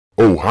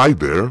Oh, hi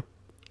there.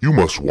 You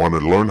must want to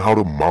learn how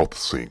to mouth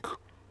sync.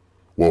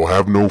 Well,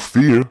 have no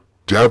fear.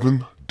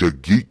 Davin the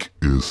Geek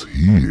is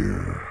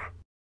here.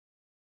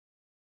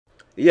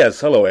 Yes,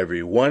 hello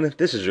everyone.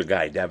 This is your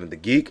guy Davin the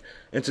Geek,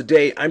 and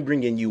today I'm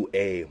bringing you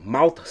a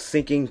mouth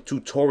syncing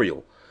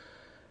tutorial.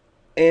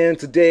 And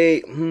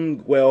today,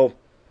 well,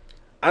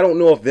 I don't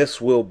know if this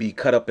will be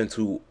cut up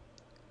into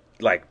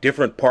like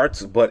different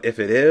parts, but if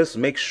it is,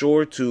 make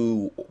sure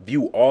to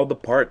view all the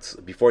parts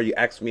before you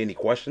ask me any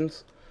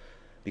questions,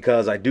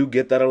 because I do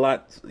get that a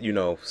lot. You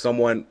know,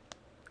 someone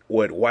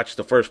would watch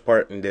the first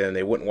part and then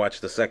they wouldn't watch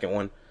the second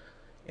one,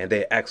 and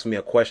they asked me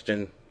a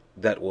question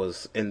that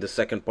was in the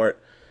second part.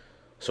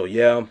 So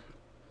yeah.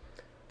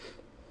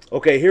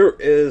 Okay, here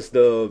is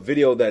the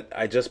video that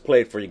I just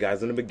played for you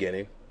guys in the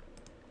beginning.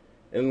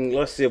 And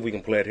let's see if we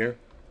can play it here.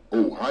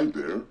 Oh, hi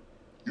there.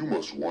 You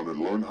must want to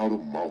learn how to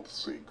mouth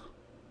sync.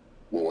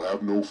 Well,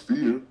 have no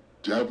fear.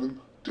 Davin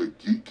the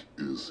Geek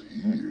is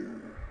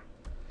here.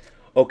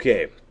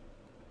 Okay.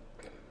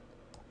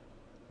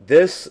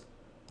 This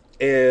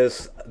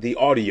is the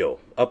audio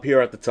up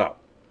here at the top.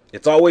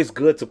 It's always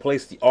good to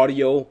place the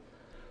audio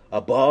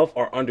above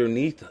or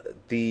underneath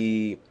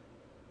the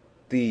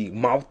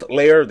mouth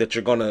layer that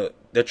you're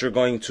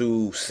going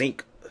to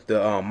sync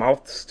the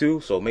mouths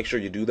to. So make sure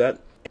you do that.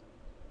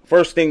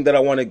 First thing that I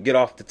want to get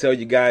off to tell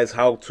you guys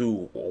how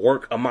to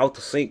work a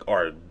mouth sync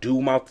or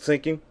do mouth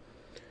syncing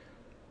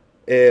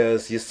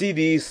is, you see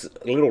these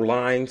little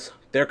lines?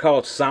 They're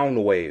called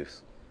sound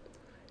waves.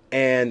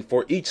 And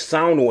for each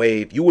sound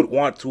wave, you would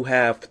want to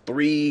have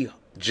 3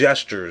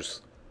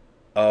 gestures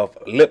of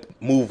lip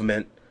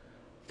movement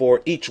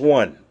for each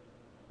one.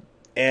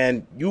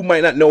 And you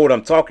might not know what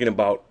I'm talking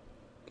about,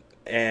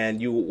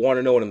 and you want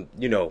to know what I'm,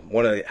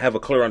 want to have a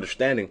clear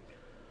understanding.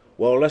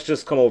 Well, let's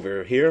just come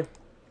over here.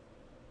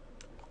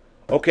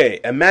 Okay,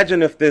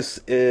 imagine if this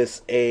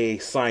is a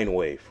sound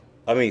wave.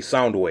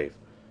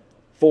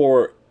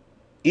 For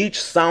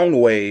each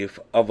sound wave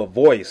of a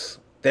voice,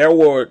 there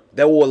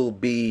will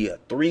be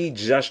 3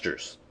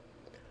 gestures.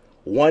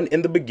 One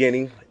in the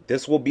beginning.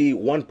 This will be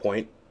 1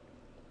 point.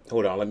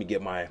 Hold on, let me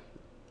get my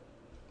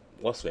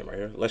what's the name right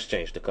here. Let's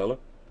change the color.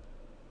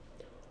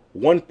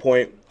 1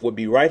 point would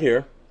be right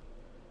here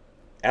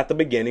at the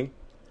beginning.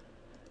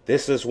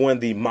 This is when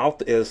the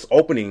mouth is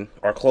opening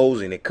or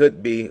closing. It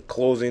could be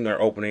closing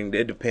or opening,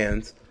 it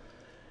depends.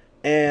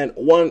 And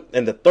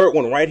the third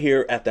one right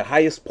here at the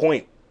highest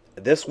point,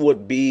 this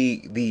would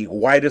be the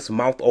widest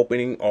mouth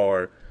opening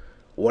or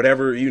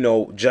whatever,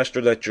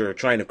 gesture that you're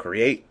trying to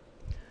create.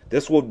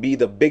 This would be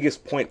the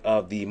biggest point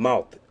of the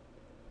mouth.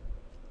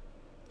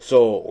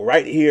 So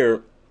right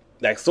here,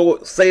 like,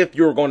 so say if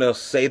you're going to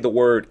say the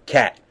word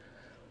cat,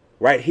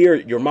 right here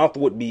your mouth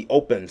would be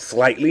open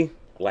slightly,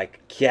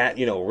 like cat,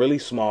 really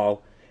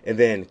small, and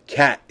then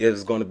cat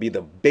is going to be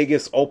the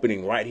biggest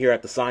opening right here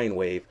at the sine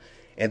wave,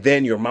 and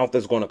then your mouth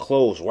is going to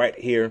close right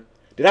here.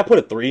 Did I put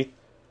a 3?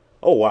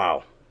 Oh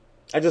wow,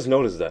 I just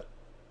noticed that.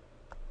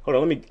 Hold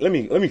on, let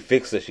me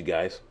fix this, you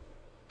guys.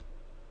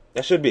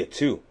 That should be a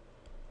 2.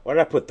 Why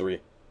did I put 3?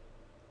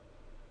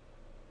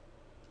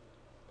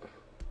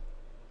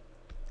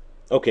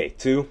 Okay,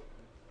 2.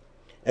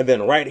 And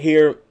then right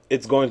here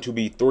it's going to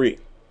be 3.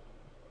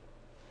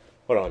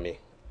 Hold on, let me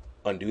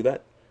undo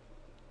that.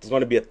 It's going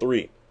to be a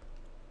 3.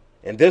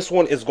 And this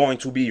one is going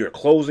to be your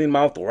closing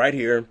mouth right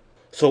here.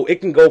 So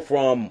it can go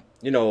from,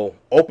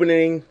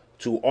 opening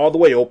to all the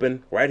way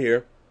open right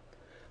here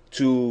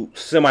to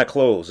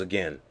semi-close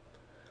again.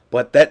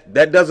 But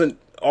that doesn't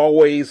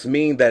always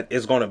mean that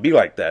it's going to be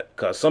like that,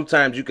 because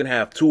sometimes you can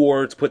have 2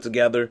 words put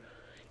together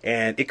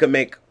and it can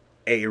make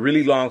a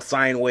really long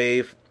sine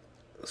wave.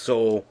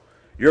 So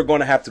you're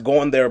going to have to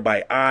go in there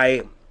by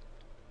eye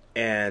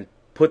and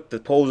put the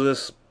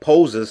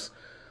poses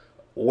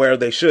where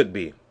they should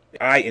be.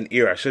 Eye and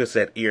ear. I should have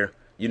said ear.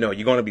 You're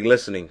going to be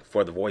listening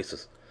for the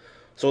voices.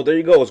 So there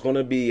you go. It's going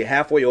to be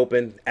halfway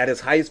open at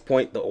its highest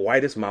point, the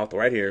widest mouth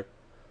right here,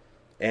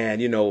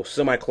 and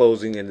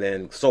semi-closing, and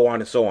then so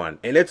on and so on.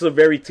 And it's a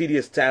very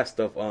tedious task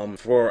of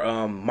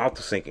for mouth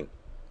syncing.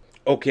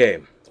 Okay,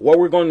 what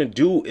we're going to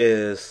do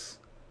is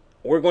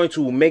we're going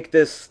to make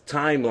this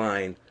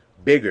timeline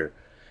bigger.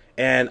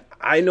 And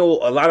I know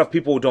a lot of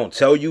people don't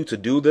tell you to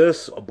do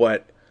this,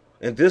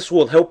 and this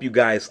will help you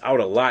guys out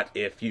a lot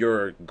if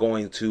you're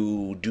going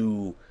to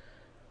do,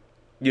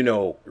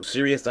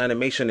 serious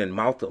animation and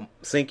mouth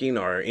syncing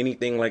or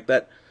anything like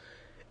that.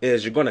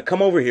 Is you're going to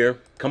come over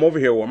here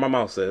where my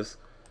mouse is,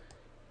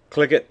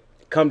 click it,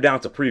 come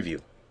down to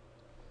preview.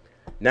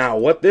 Now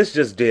what this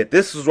just did,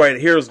 this is right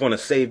here, is going to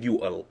save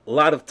you a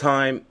lot of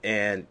time,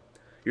 and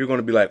you're going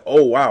to be like,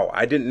 oh wow,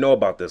 I didn't know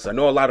about this. I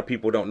know a lot of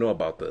people don't know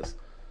about this.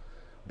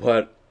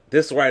 But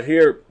this right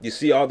here, you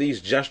see all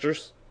these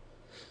gestures?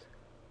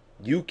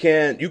 You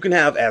can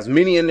have as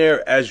many in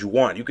there as you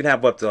want. You can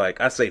have up to,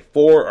 like, I say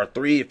 4 or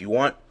 3 if you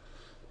want,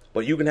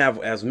 but you can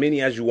have as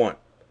many as you want.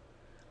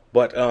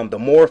 But the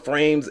more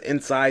frames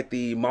inside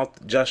the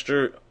mouth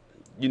gesture,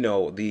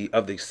 of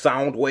the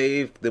sound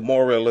wave, the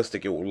more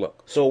realistic it will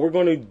look. So we're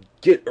going to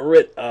get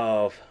rid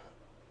of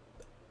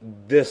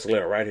this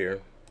layer right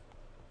here.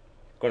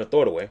 Gonna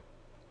throw it away.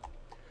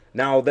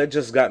 Now that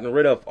just gotten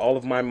rid of all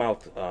of my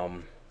mouth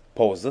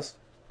poses.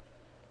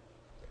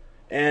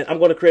 And I'm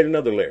gonna create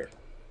another layer.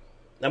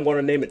 I'm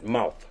gonna name it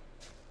mouth.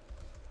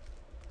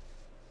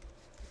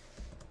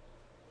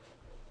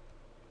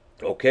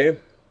 Okay.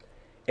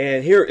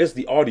 And here is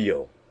the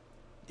audio.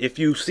 If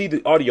you see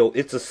the audio,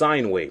 it's a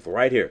sine wave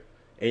right here.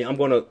 And I'm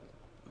gonna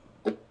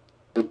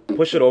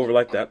push it over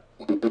like that.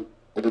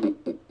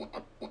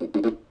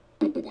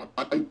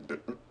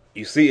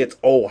 You see it's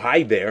oh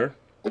hi there.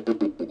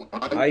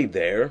 Hi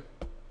there.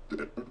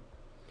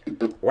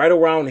 Right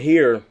around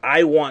here,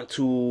 I want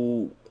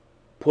to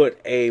put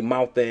a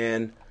mouth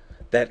in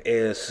that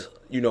is,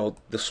 you know,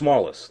 the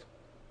smallest.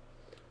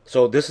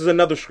 So this is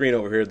another screen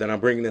over here that I'm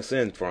bringing this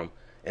in from.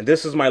 And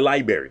this is my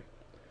library.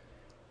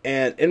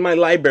 And in my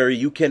library,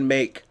 you can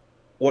make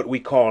what we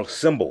call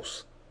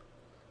symbols.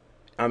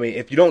 I mean,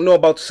 if you don't know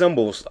about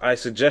symbols, I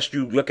suggest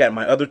you look at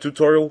my other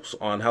tutorials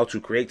on how to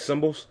create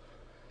symbols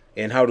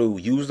and how to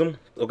use them.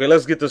 Okay,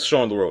 let's get this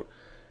show on the road.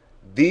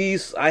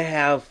 These I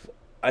have,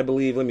 I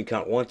believe, let me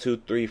count, 1,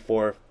 2, 3,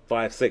 4,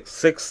 5,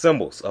 6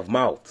 symbols of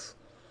mouths.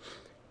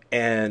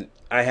 And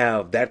I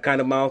have that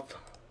kind of mouth,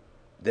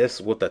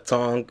 this with a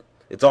tongue.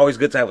 It's always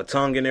good to have a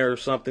tongue in there or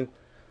something.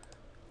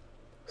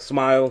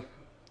 Smile,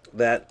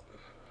 that,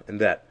 and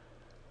that.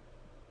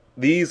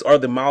 These are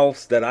the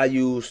mouths that I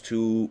use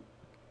to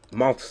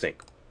mouth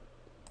sync.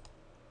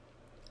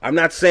 I'm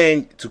not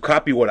saying to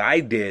copy what I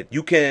did.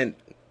 You can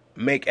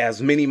make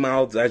as many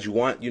mouths as you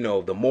want. You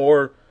know, the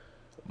more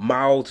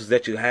mouths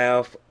that you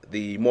have,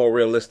 the more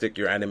realistic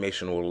your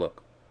animation will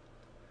look.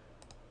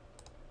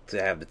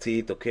 To have the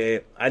teeth,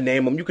 okay. I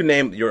name them. You can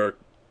name your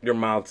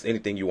mouths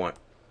anything you want.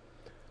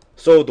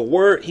 So the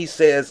word he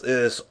says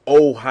is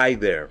oh hi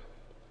there.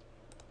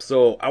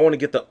 So I want to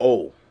get the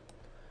O.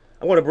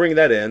 I want to bring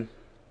that in.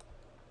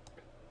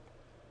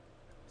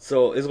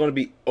 So it's going to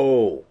be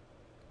O.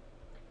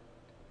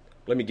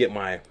 Let me get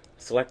my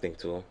selecting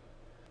tool.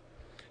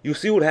 You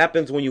see what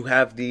happens when you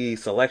have the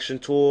selection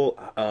tool,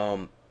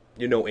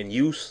 you know, in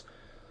use,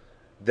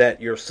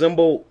 that your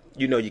symbol,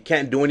 you know, you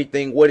can't do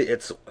anything with it.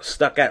 It's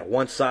stuck at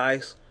one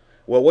size.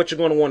 Well, what you're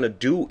going to want to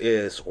do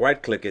is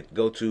right click it,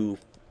 go to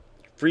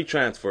free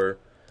transfer,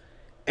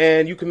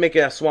 and you can make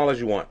it as small as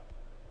you want.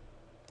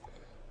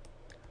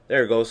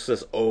 There it goes. It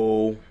says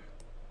O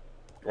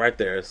right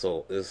there.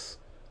 So it's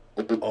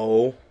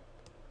O.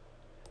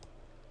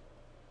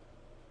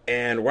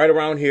 And right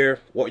around here,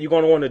 what you're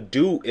going to want to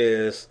do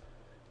is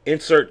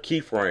insert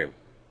keyframe.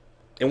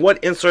 And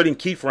what inserting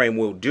keyframe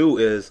will do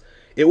is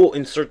it will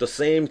insert the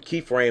same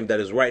keyframe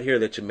that is right here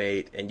that you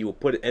made, and you will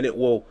put it, and it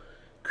will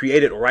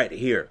create it right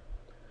here.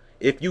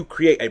 If you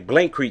create a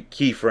blank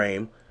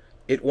keyframe,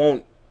 it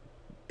will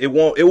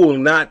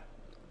not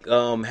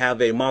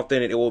have a mouth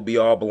in it. It will be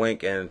all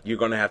blank, and you're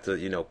going to have to,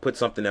 you know, put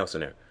something else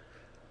in there.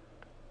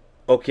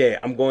 Okay,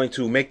 I'm going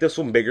to make this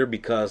one bigger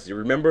because you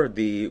remember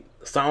the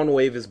sound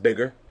wave is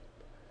bigger.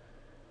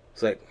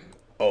 It's like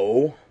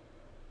O.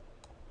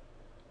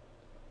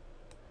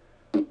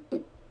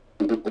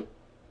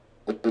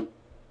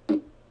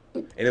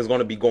 And it's going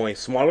to be going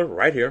smaller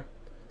right here.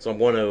 So I'm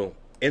going to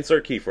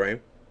insert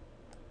keyframe.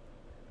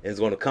 And it's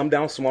going to come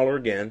down smaller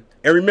again.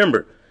 And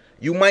remember,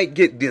 you might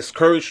get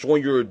discouraged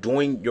when you're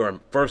doing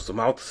your first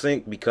mouth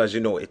sync because,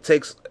 you know, it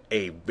takes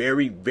a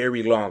very,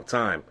 very long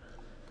time.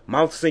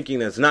 Mouth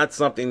syncing is not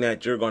something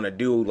that you're going to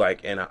do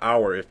like in an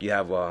hour if you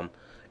have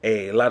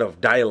a lot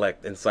of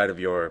dialect inside of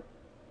your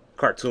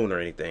cartoon or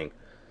anything.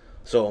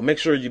 So make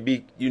sure you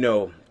be, you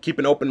know, keep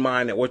an open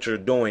mind at what you're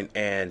doing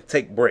and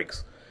take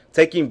breaks.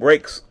 Taking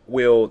breaks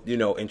will, you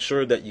know,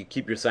 ensure that you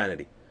keep your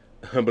sanity.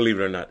 Believe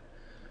it or not.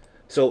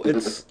 So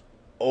it's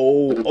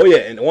oh yeah,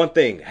 and one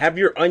thing, have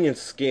your onion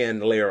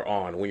skin layer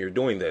on when you're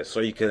doing this so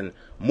you can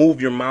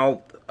move your mouth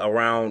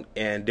around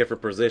in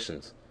different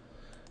positions.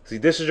 See,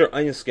 this is your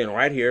onion skin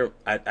right here.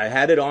 I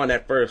had it on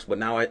at first, but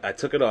now I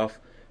took it off.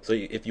 So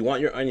if you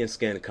want your onion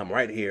skin, come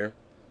right here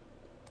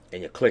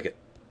and you click it.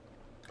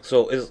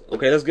 So it's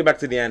okay. Let's get back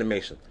to the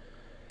animation.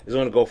 It's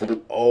going to go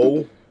from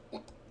O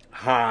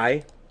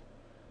high,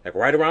 like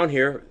right around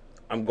here.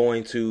 I'm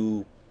going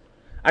to,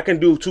 I can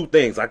do two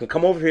things. I can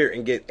come over here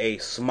and get a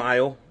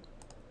smile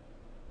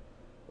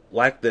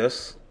like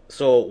this.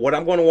 So what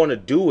I'm going to want to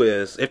do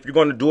is, if you're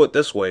going to do it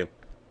this way,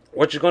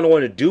 what you're going to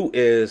want to do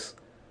is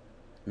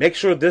make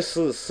sure this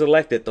is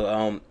selected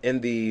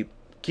in the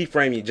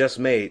keyframe you just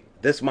made.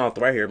 This mouth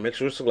right here, make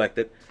sure it's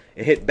selected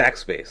and hit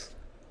backspace.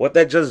 What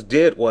that just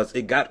did was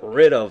it got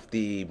rid of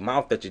the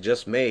mouth that you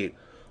just made,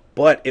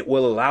 but it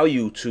will allow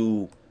you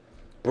to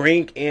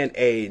bring in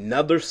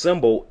another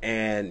symbol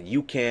and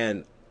you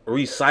can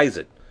resize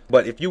it.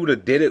 But if you would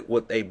have did it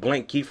with a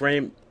blank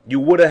keyframe, you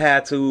would have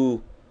had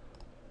to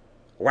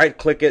right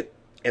click it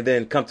and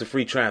then come to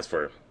free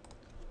transfer.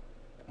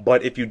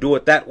 But if you do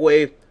it that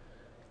way,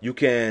 you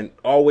can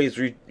always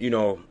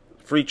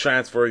free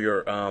transfer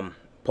your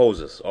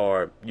poses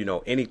or, you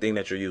know, anything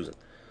that you're using.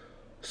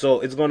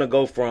 So it's going to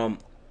go from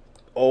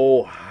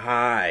oh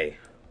high.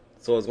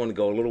 So it's going to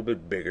go a little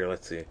bit bigger.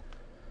 Let's see.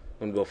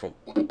 I'm going to go from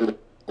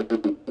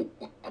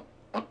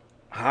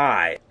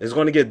high. It's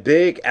going to get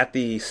big at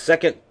the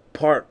second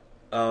part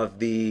of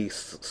the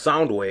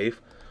sound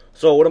wave.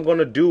 So what I'm going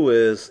to do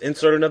is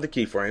insert another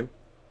keyframe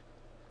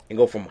and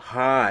go from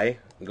high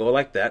and go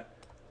like that.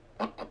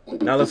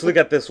 Now let's look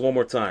at this one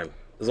more time.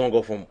 It's going to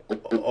go from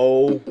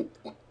oh,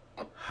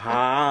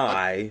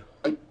 high,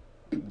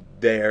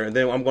 there, and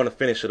then I'm going to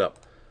finish it up.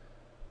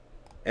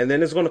 And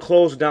then it's going to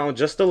close down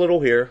just a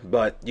little here,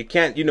 but you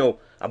can't, you know,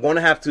 I'm going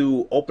to have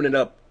to open it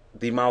up,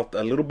 the mouth,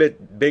 a little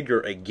bit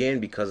bigger again,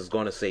 because it's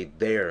going to say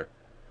there.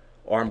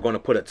 Or I'm going to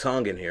put a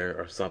tongue in here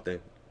or something.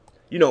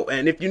 You know,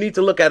 and if you need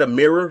to look at a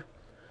mirror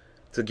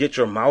to get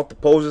your mouth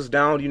poses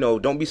down, you know,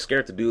 don't be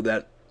scared to do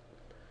that.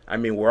 I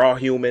mean, we're all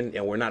human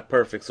and we're not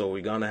perfect, so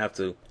we're going to have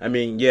to, I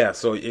mean, yeah,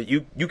 so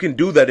you can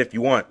do that if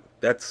you want.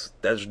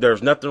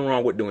 There's nothing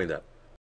wrong with doing that.